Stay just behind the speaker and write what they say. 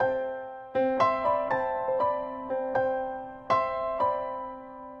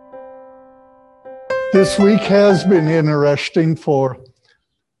This week has been interesting for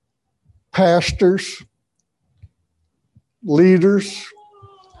pastors, leaders,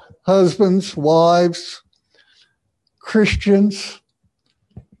 husbands, wives, Christians.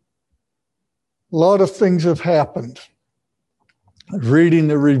 A lot of things have happened. I was reading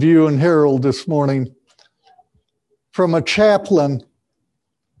the Review and Herald this morning from a chaplain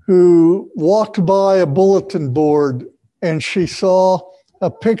who walked by a bulletin board and she saw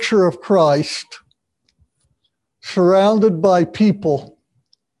a picture of Christ surrounded by people,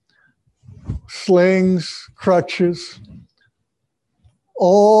 slings, crutches,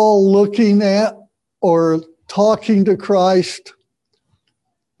 all looking at or talking to Christ,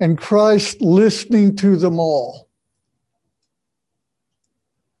 and Christ listening to them all.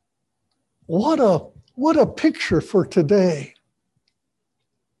 What a picture for today.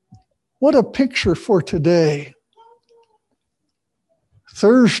 What a picture for today.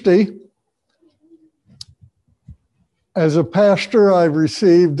 Thursday, as a pastor, I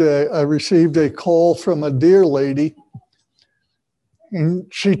received a call from a dear lady, and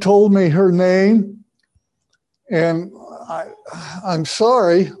she told me her name, and I'm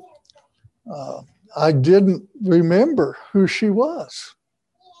sorry, I didn't remember who she was.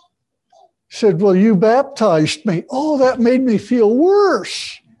 She said, "Well, you baptized me." Oh, that made me feel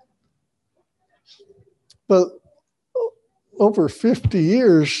worse. But over 50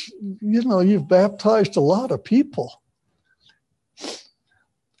 years, you've baptized a lot of people.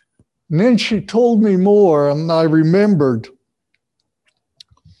 And then she told me more, and I remembered.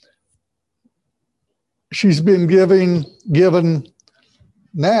 She's been given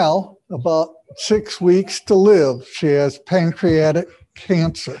now about 6 weeks to live. She has pancreatic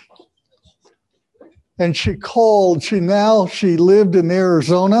cancer. And she called. She lived in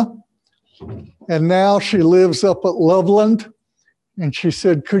Arizona, and now she lives up at Loveland. And she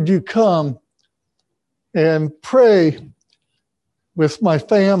said, "Could you come and pray with my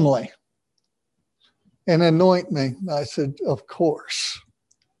family and anoint me?" And I said, "Of course."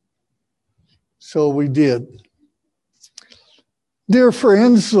 So we did. Dear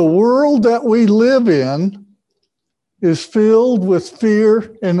friends, the world that we live in is filled with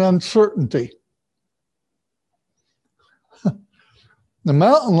fear and uncertainty. The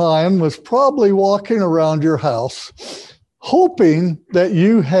mountain lion was probably walking around your house hoping that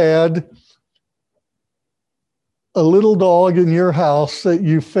you had a little dog in your house that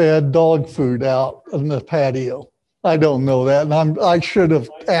you fed dog food out on the patio. I don't know that, and I should have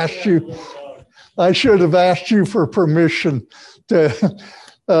asked you. I should have asked you for permission to.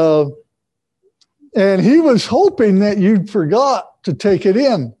 And he was hoping that you'd forgot to take it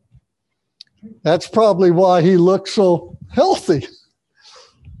in. That's probably why he looked so healthy.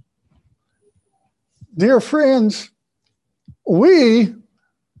 Dear friends, we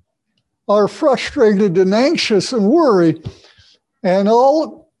are frustrated and anxious and worried, and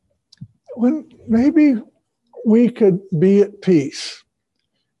when maybe we could be at peace.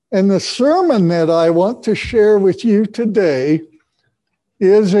 And the sermon that I want to share with you today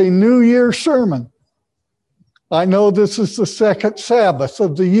is a New Year sermon. I know this is the second Sabbath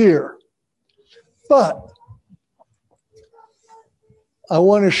of the year, but I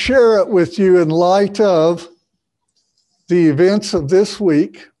want to share it with you in light of the events of this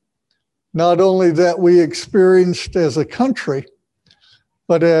week, not only that we experienced as a country,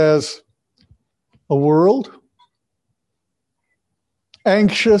 but as a world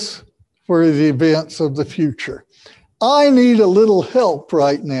anxious for the events of the future. I need a little help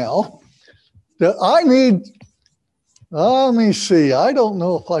right now. Let me see. I don't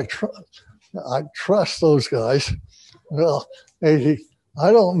know if I trust those guys. Well,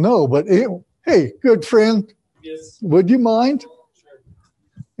 I don't know, but hey, good friend, yes. Would you mind? Sure.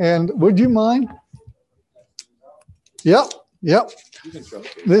 And would you mind? Yep. You can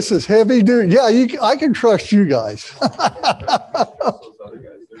trust me. This is heavy duty. Yeah, I can trust you guys.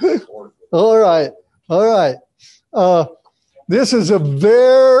 All right. This is a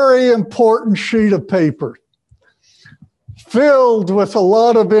very important sheet of paper filled with a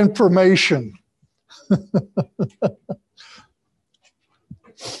lot of information.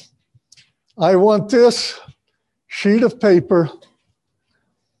 I want this sheet of paper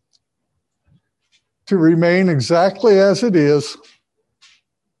to remain exactly as it is.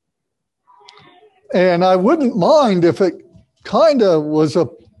 And I wouldn't mind if it kind of was a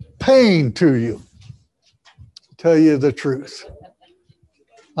pain to you, to tell you the truth.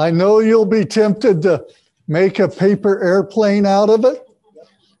 I know you'll be tempted to make a paper airplane out of it.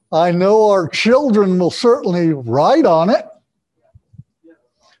 I know our children will certainly write on it.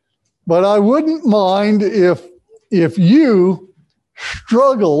 But I wouldn't mind if you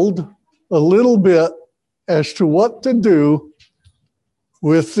struggled a little bit as to what to do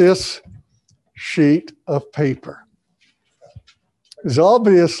with this sheet of paper. Because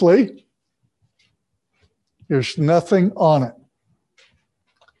obviously, there's nothing on it.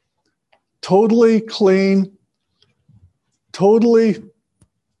 Totally clean, totally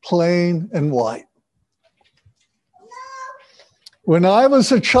plain and white. When I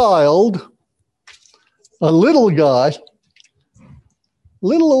was a child, a little guy,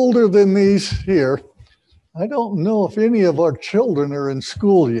 little older than these here, I don't know if any of our children are in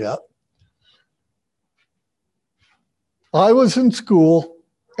school yet. I was in school,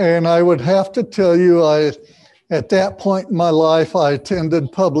 and I would have to tell you, at that point in my life, I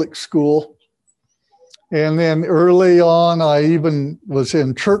attended public school. And then early on, I even was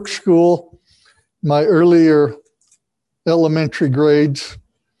in church school, my earlier elementary grades,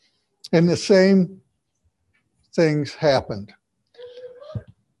 and the same things happened.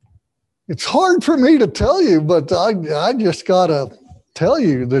 It's hard for me to tell you, but I just got to tell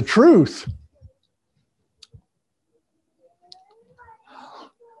you the truth.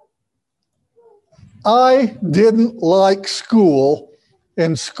 I didn't like school,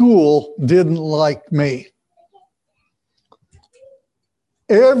 and school didn't like me.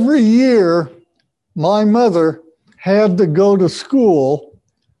 Every year, my mother had to go to school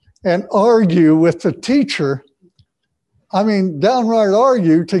and argue with the teacher. I mean, downright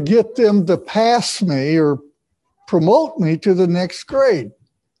argue to get them to pass me or promote me to the next grade.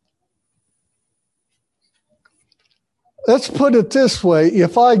 Let's put it this way.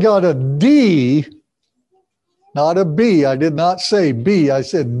 If I got a D, not a B, I did not say B, I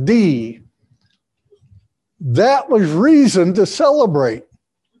said D, that was reason to celebrate,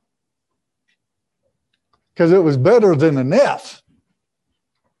 because it was better than an F.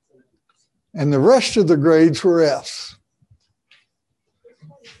 And the rest of the grades were Fs.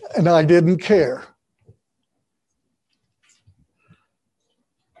 And I didn't care.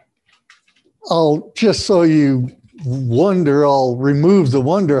 Just so you wonder, I'll remove the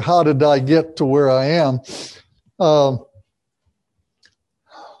wonder, how did I get to where I am?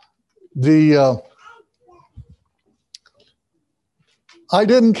 I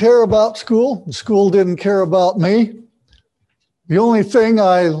didn't care about school. School didn't care about me. The only thing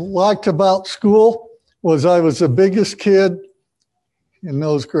I liked about school was I was the biggest kid in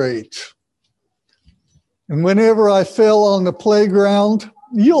those grades. And whenever I fell on the playground,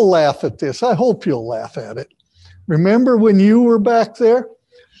 you'll laugh at this. I hope you'll laugh at it. Remember when you were back there?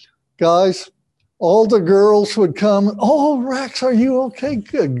 Guys, all the girls would come, "Oh, Rex, are you okay?"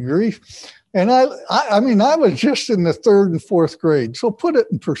 Good grief. And I mean, I was just in the 3rd and 4th grade. So put it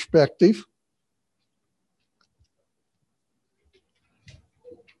in perspective.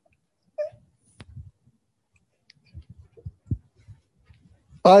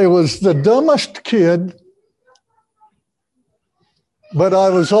 I was the dumbest kid, but I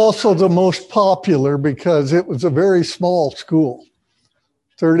was also the most popular because it was a very small school,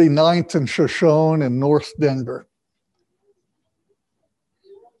 39th and Shoshone in North Denver.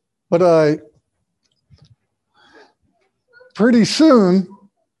 But pretty soon,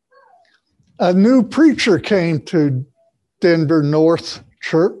 a new preacher came to Denver North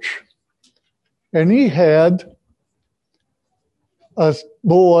Church, and he had a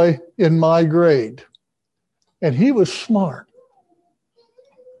boy in my grade, and he was smart.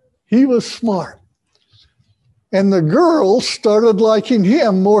 He was smart. And the girls started liking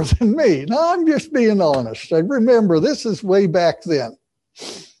him more than me. Now, I'm just being honest. I remember this is way back then.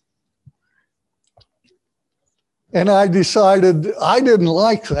 And I decided I didn't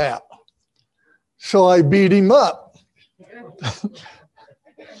like that. So I beat him up.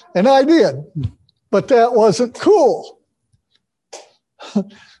 And I did. But that wasn't cool.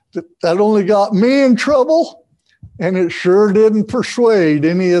 That only got me in trouble. And it sure didn't persuade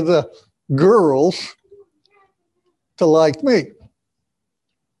any of the girls to like me.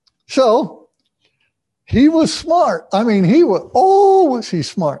 So he was smart. I mean, was he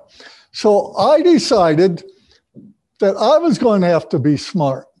smart. So I decided that I was going to have to be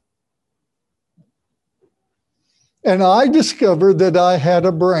smart. And I discovered that I had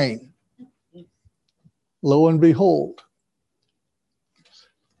a brain. Lo and behold.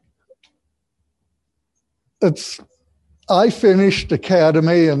 I finished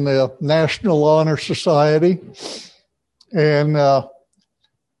academy in the National Honor Society and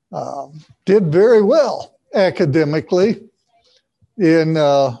did very well academically in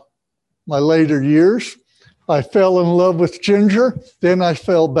my later years. I fell in love with Ginger. Then I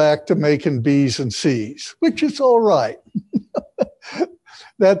fell back to making B's and C's, which is all right.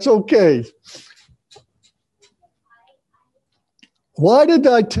 That's okay. Why did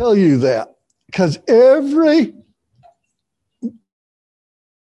I tell you that? because every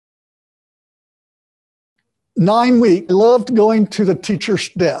 9 weeks, I loved going to the teacher's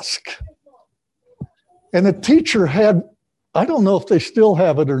desk. And the teacher had, I don't know if they still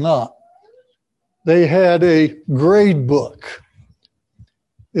have it or not, they had a grade book.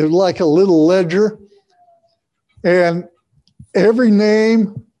 It was like a little ledger. And every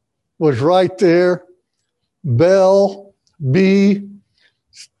name was right there. Bell, B,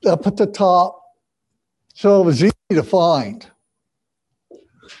 up at the top. So it was easy to find.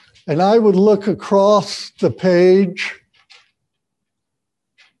 And I would look across the page.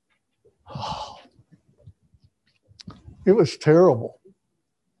 It was terrible.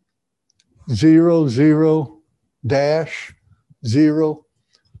 0, 0, dash, 0,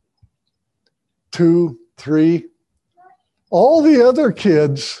 2, 3. All the other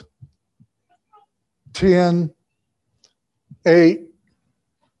kids, 10, 8.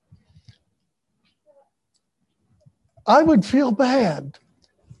 I would feel bad.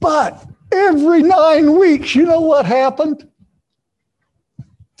 But every 9 weeks, you know what happened?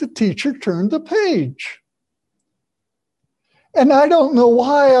 The teacher turned the page. And I don't know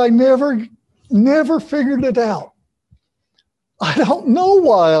why I never figured it out. I don't know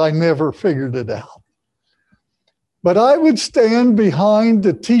why I never figured it out. But I would stand behind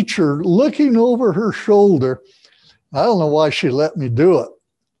the teacher looking over her shoulder. I don't know why she let me do it.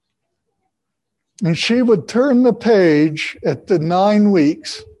 And she would turn the page at the 9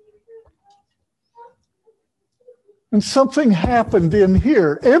 weeks. And something happened in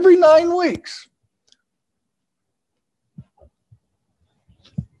here every 9 weeks.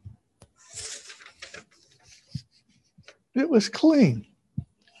 It was clean.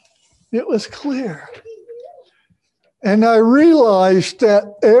 It was clear. And I realized that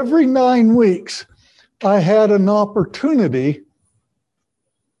every 9 weeks, I had an opportunity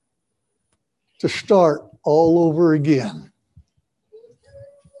to start all over again.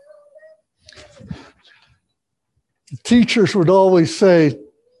 The teachers would always say,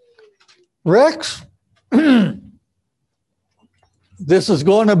 Rex, this is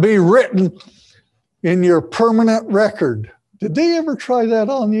going to be written in your permanent record. Did they ever try that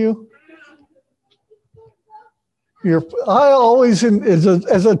on you? I always,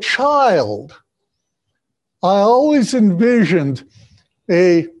 as a child, I always envisioned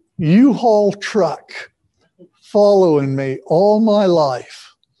a U-Haul truck following me all my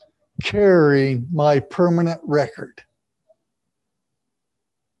life, carrying my permanent record.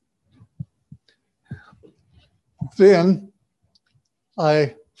 Then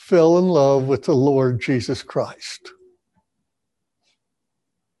I fell in love with the Lord Jesus Christ.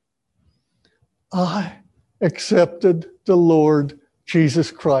 I accepted the Lord Jesus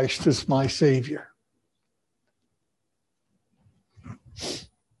Christ as my Savior.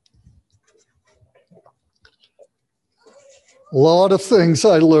 A lot of things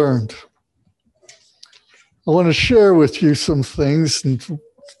I learned. I want to share with you some things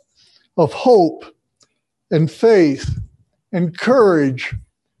of hope and faith and courage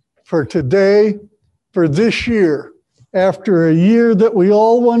for today, for this year, after a year that we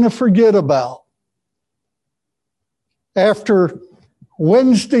all want to forget about. After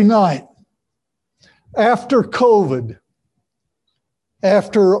Wednesday night, after COVID,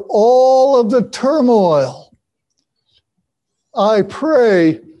 after all of the turmoil, I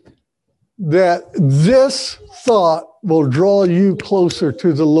pray that this thought will draw you closer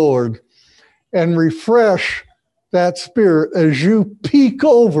to the Lord and refresh that spirit as you peek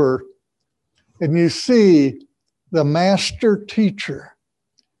over and you see the master teacher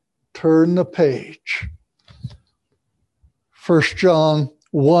turn the page. 1 John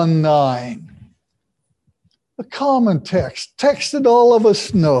 1:9. A common text that all of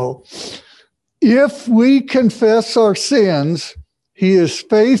us know. If we confess our sins, he is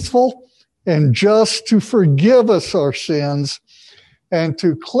faithful and just to forgive us our sins and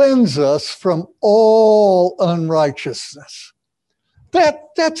to cleanse us from all unrighteousness.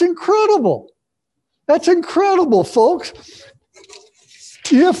 That's incredible. That's incredible, folks.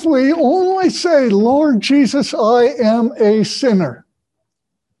 If we only say, Lord Jesus, I am a sinner.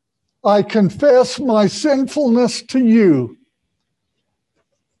 I confess my sinfulness to you.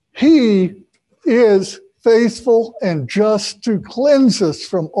 He is faithful and just to cleanse us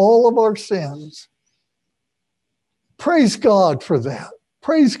from all of our sins. Praise God for that.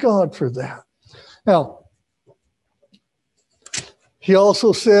 Praise God for that. Now, he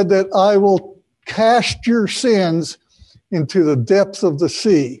also said that I will cast your sins into the depths of the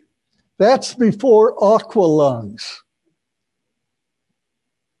sea. That's before aqualungs.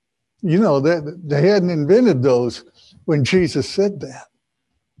 You know, that they hadn't invented those when Jesus said that.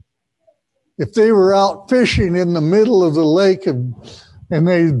 If they were out fishing in the middle of the lake and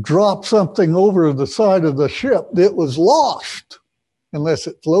they dropped something over the side of the ship, it was lost unless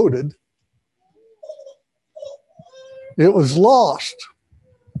it floated. It was lost.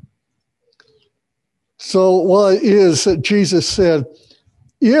 So what is that Jesus said,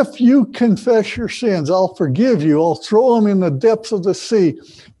 if you confess your sins, I'll forgive you. I'll throw them in the depths of the sea.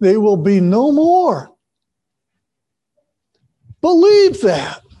 They will be no more. Believe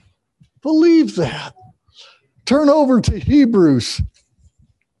that. Believe that. Turn over to Hebrews,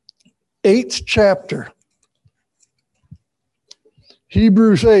 8th chapter.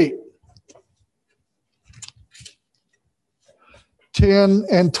 Hebrews 8, 10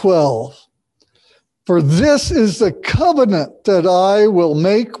 and 12. For this is the covenant that I will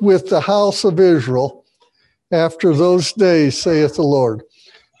make with the house of Israel after those days, saith the Lord.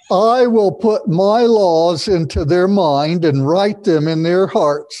 I will put my laws into their mind and write them in their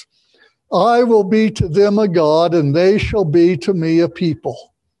hearts. I will be to them a God, and they shall be to me a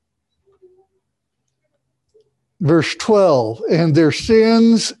people. Verse 12, and their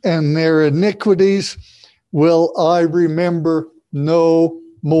sins and their iniquities will I remember no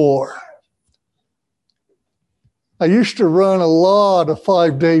more. I used to run a lot of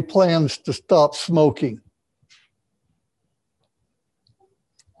 5-day plans to stop smoking.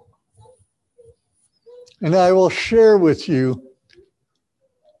 And I will share with you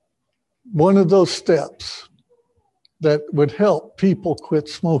one of those steps that would help people quit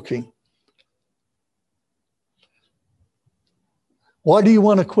smoking. Why do you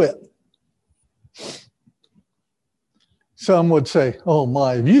want to quit? Some would say, oh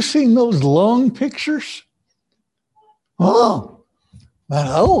my, have you seen those lung pictures? Oh, man,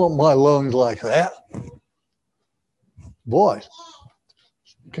 I don't want my lungs like that. Boy,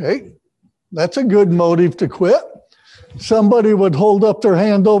 okay, that's a good motive to quit. Somebody would hold up their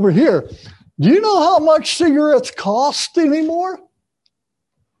hand over here. Do you know how much cigarettes cost anymore?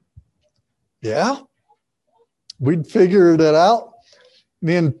 Yeah, we'd figure that out.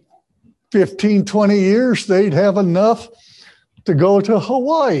 In 15, 20 years, they'd have enough to go to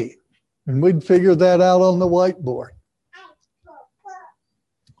Hawaii, and we'd figure that out on the whiteboard.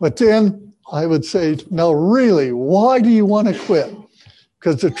 But then I would say, no, really, why do you want to quit?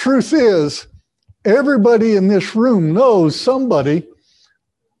 Because the truth is, everybody in this room knows somebody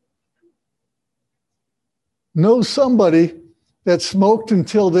that smoked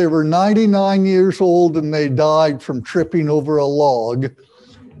until they were 99 years old and they died from tripping over a log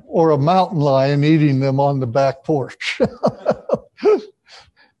or a mountain lion eating them on the back porch.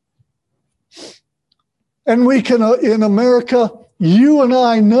 And we can, in America, you and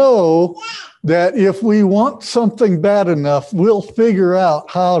I know that if we want something bad enough, we'll figure out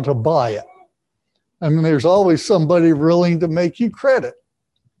how to buy it. I mean, there's always somebody willing to make you credit.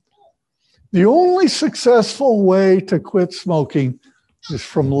 The only successful way to quit smoking is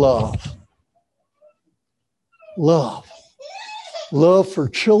from love. Love. Love for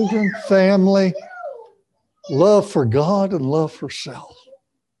children, family, love for God, and love for self.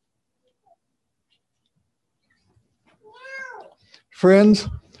 Friends,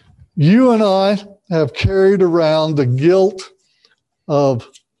 you and I have carried around the guilt of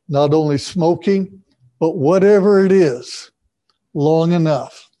not only smoking, but whatever it is, long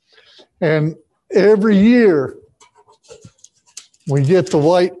enough. And every year, we get the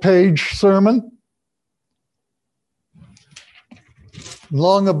white page sermon.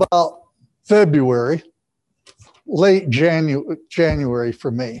 Long about February, late January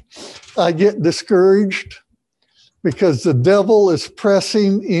for me, I get discouraged because the devil is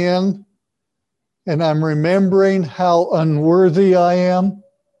pressing in and I'm remembering how unworthy I am.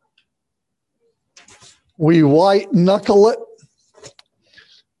 We white knuckle it.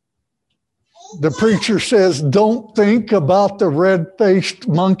 The preacher says, don't think about the red-faced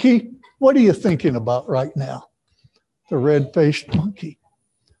monkey. What are you thinking about right now? The red-faced monkey.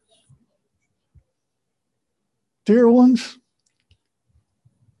 Dear ones,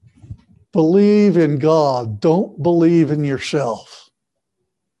 believe in God. Don't believe in yourself.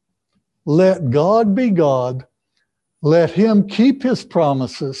 Let God be God. Let Him keep His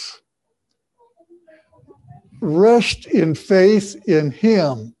promises. Rest in faith in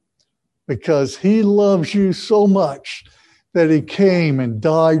Him because He loves you so much that He came and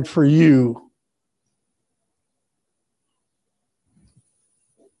died for you.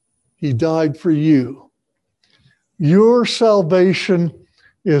 He died for you. Your salvation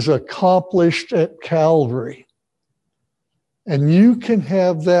is accomplished at Calvary. And you can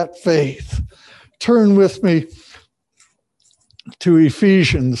have that faith. Turn with me to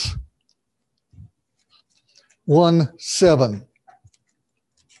Ephesians 1:7.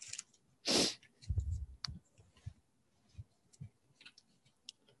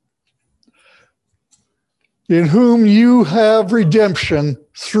 in whom you have redemption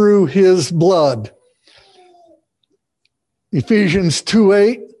through his blood. Ephesians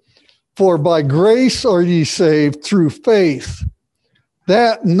 2:8, for by grace are ye saved through faith,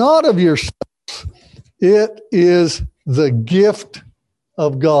 that not of yourselves, it is the gift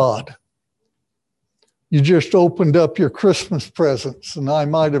of God. You just opened up your Christmas presents, and I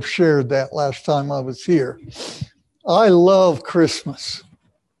might have shared that last time I was here. I love Christmas.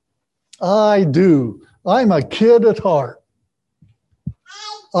 I do. I'm a kid at heart.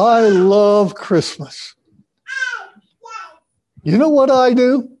 I love Christmas. You know what I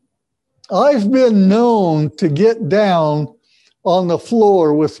do? I've been known to get down on the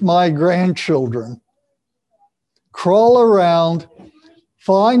floor with my grandchildren, crawl around,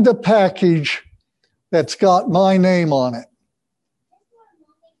 find a package that's got my name on it.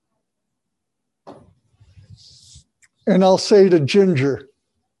 And I'll say to Ginger,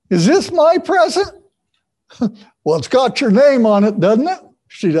 is this my present? Well, it's got your name on it, doesn't it?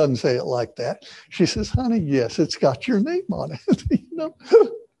 She doesn't say it like that. She says, honey, yes, it's got your name on it. You know?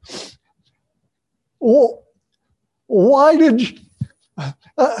 Well, why did you?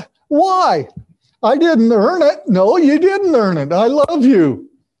 Why? I didn't earn it. No, you didn't earn it. I love you.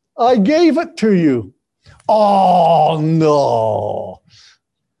 I gave it to you. Oh, no.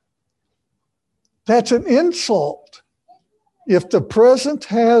 That's an insult. If the present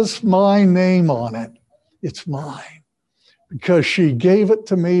has my name on it, it's mine because she gave it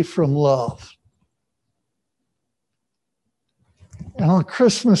to me from love. And on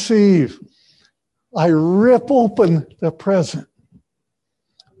Christmas Eve, I rip open the present.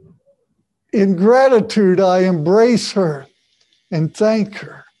 In gratitude, I embrace her and thank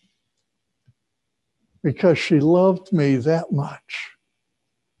her because she loved me that much.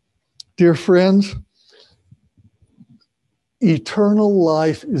 Dear friends, eternal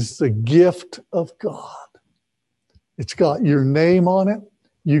life is the gift of God. It's got your name on it.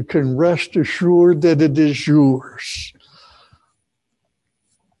 You can rest assured that it is yours.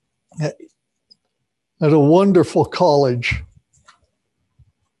 At a wonderful college,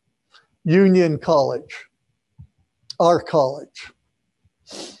 Union College, our college,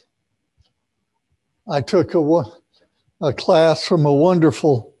 I took a class from a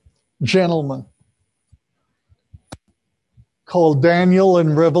wonderful gentleman called Daniel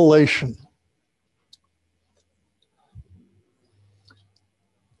in Revelation.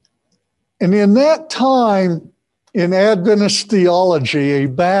 And in that time, in Adventist theology, a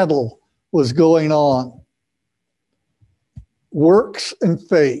battle was going on. Works and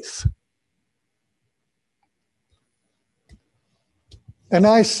faith. And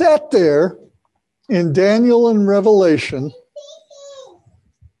I sat there in Daniel and Revelation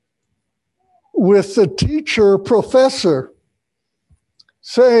with the teacher, professor,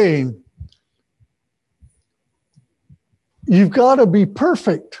 saying, you've got to be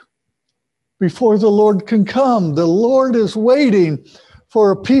perfect before the Lord can come. The Lord is waiting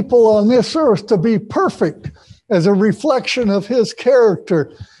for people on this earth to be perfect as a reflection of his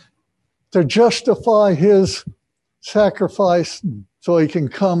character to justify his sacrifice so he can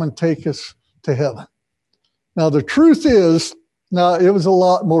come and take us to heaven. Now, the truth is, now it was a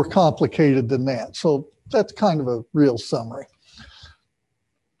lot more complicated than that. So that's kind of a real summary.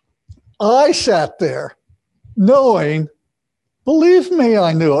 I sat there knowing, believe me,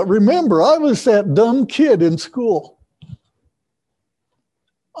 I knew it. Remember, I was that dumb kid in school.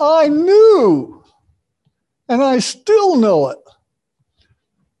 I knew, and I still know it.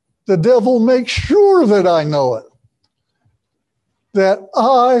 The devil makes sure that I know it. That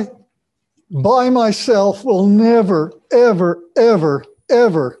I, by myself, will never, ever, ever,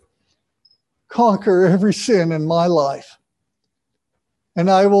 ever conquer every sin in my life. And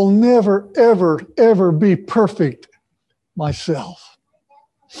I will never, ever, ever be perfect myself.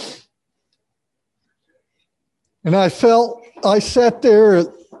 And I sat there at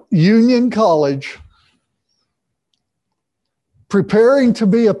Union College preparing to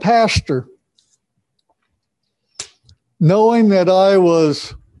be a pastor, knowing that I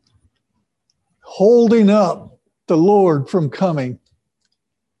was holding up the Lord from coming.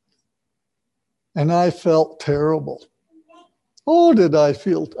 And I felt terrible. Oh, did I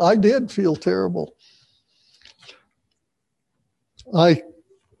feel? I did feel terrible. I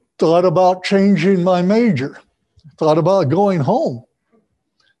thought about changing my major. Thought about going home.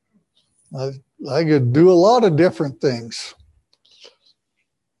 I could do a lot of different things.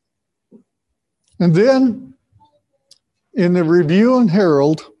 And then in the Review and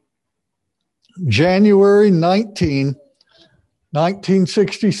Herald, January 19,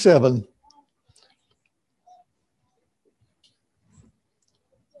 1967,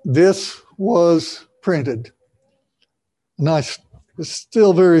 this was printed. And it's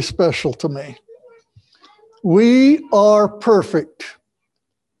still very special to me. We are perfect,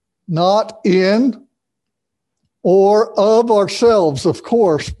 not in or of ourselves, of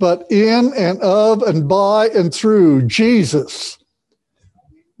course, but in and of and by and through Jesus.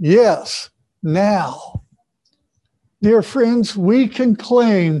 Yes, now. Dear friends, we can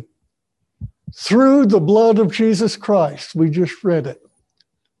claim through the blood of Jesus Christ, we just read it,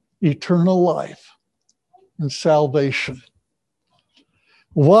 eternal life and salvation.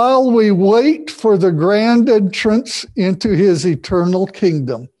 While we wait for the grand entrance into his eternal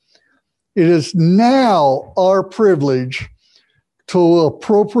kingdom, it is now our privilege to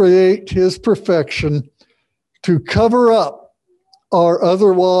appropriate his perfection to cover up our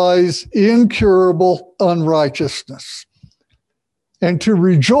otherwise incurable unrighteousness and to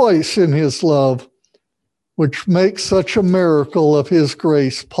rejoice in his love, which makes such a miracle of his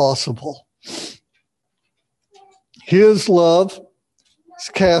grace possible. His love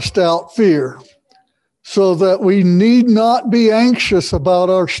cast out fear, so that we need not be anxious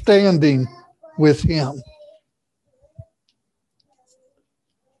about our standing with him.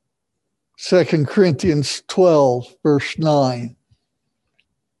 2 Corinthians 12, verse 9.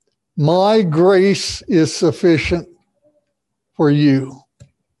 My grace is sufficient for you.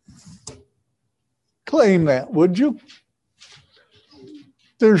 Claim that, would you?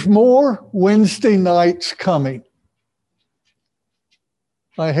 There's more Wednesday nights coming.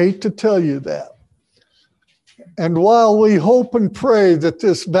 I hate to tell you that. And while we hope and pray that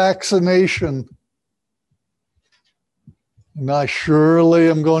this vaccination, and I surely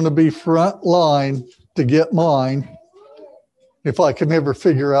am going to be front line to get mine, if I can ever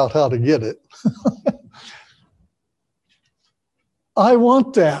figure out how to get it. I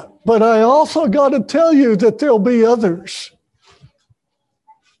want that. But I also got to tell you that there'll be others.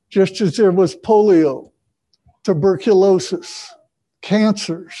 Just as there was polio, tuberculosis,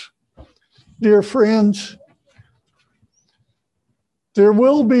 cancers. Dear friends, there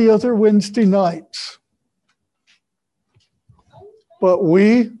will be other Wednesday nights. But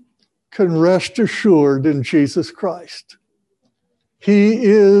we can rest assured in Jesus Christ. He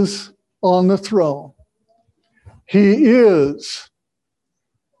is on the throne. He is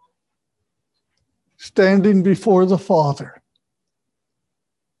standing before the Father.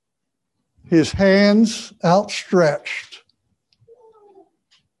 His hands outstretched.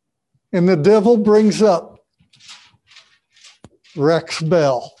 And the devil brings up Rex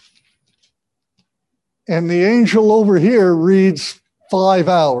Bell. And the angel over here reads 5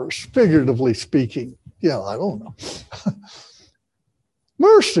 hours, figuratively speaking. Yeah, I don't know.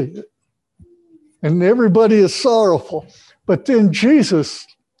 Mercy. And everybody is sorrowful. But then Jesus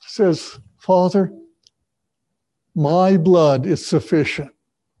says, Father, my blood is sufficient,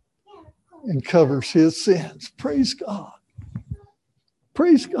 and covers his sins. Praise God.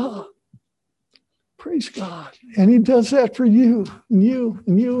 Praise God. Praise God. And he does that for you, and you,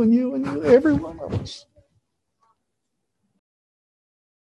 and you, and you, and you, every one of us.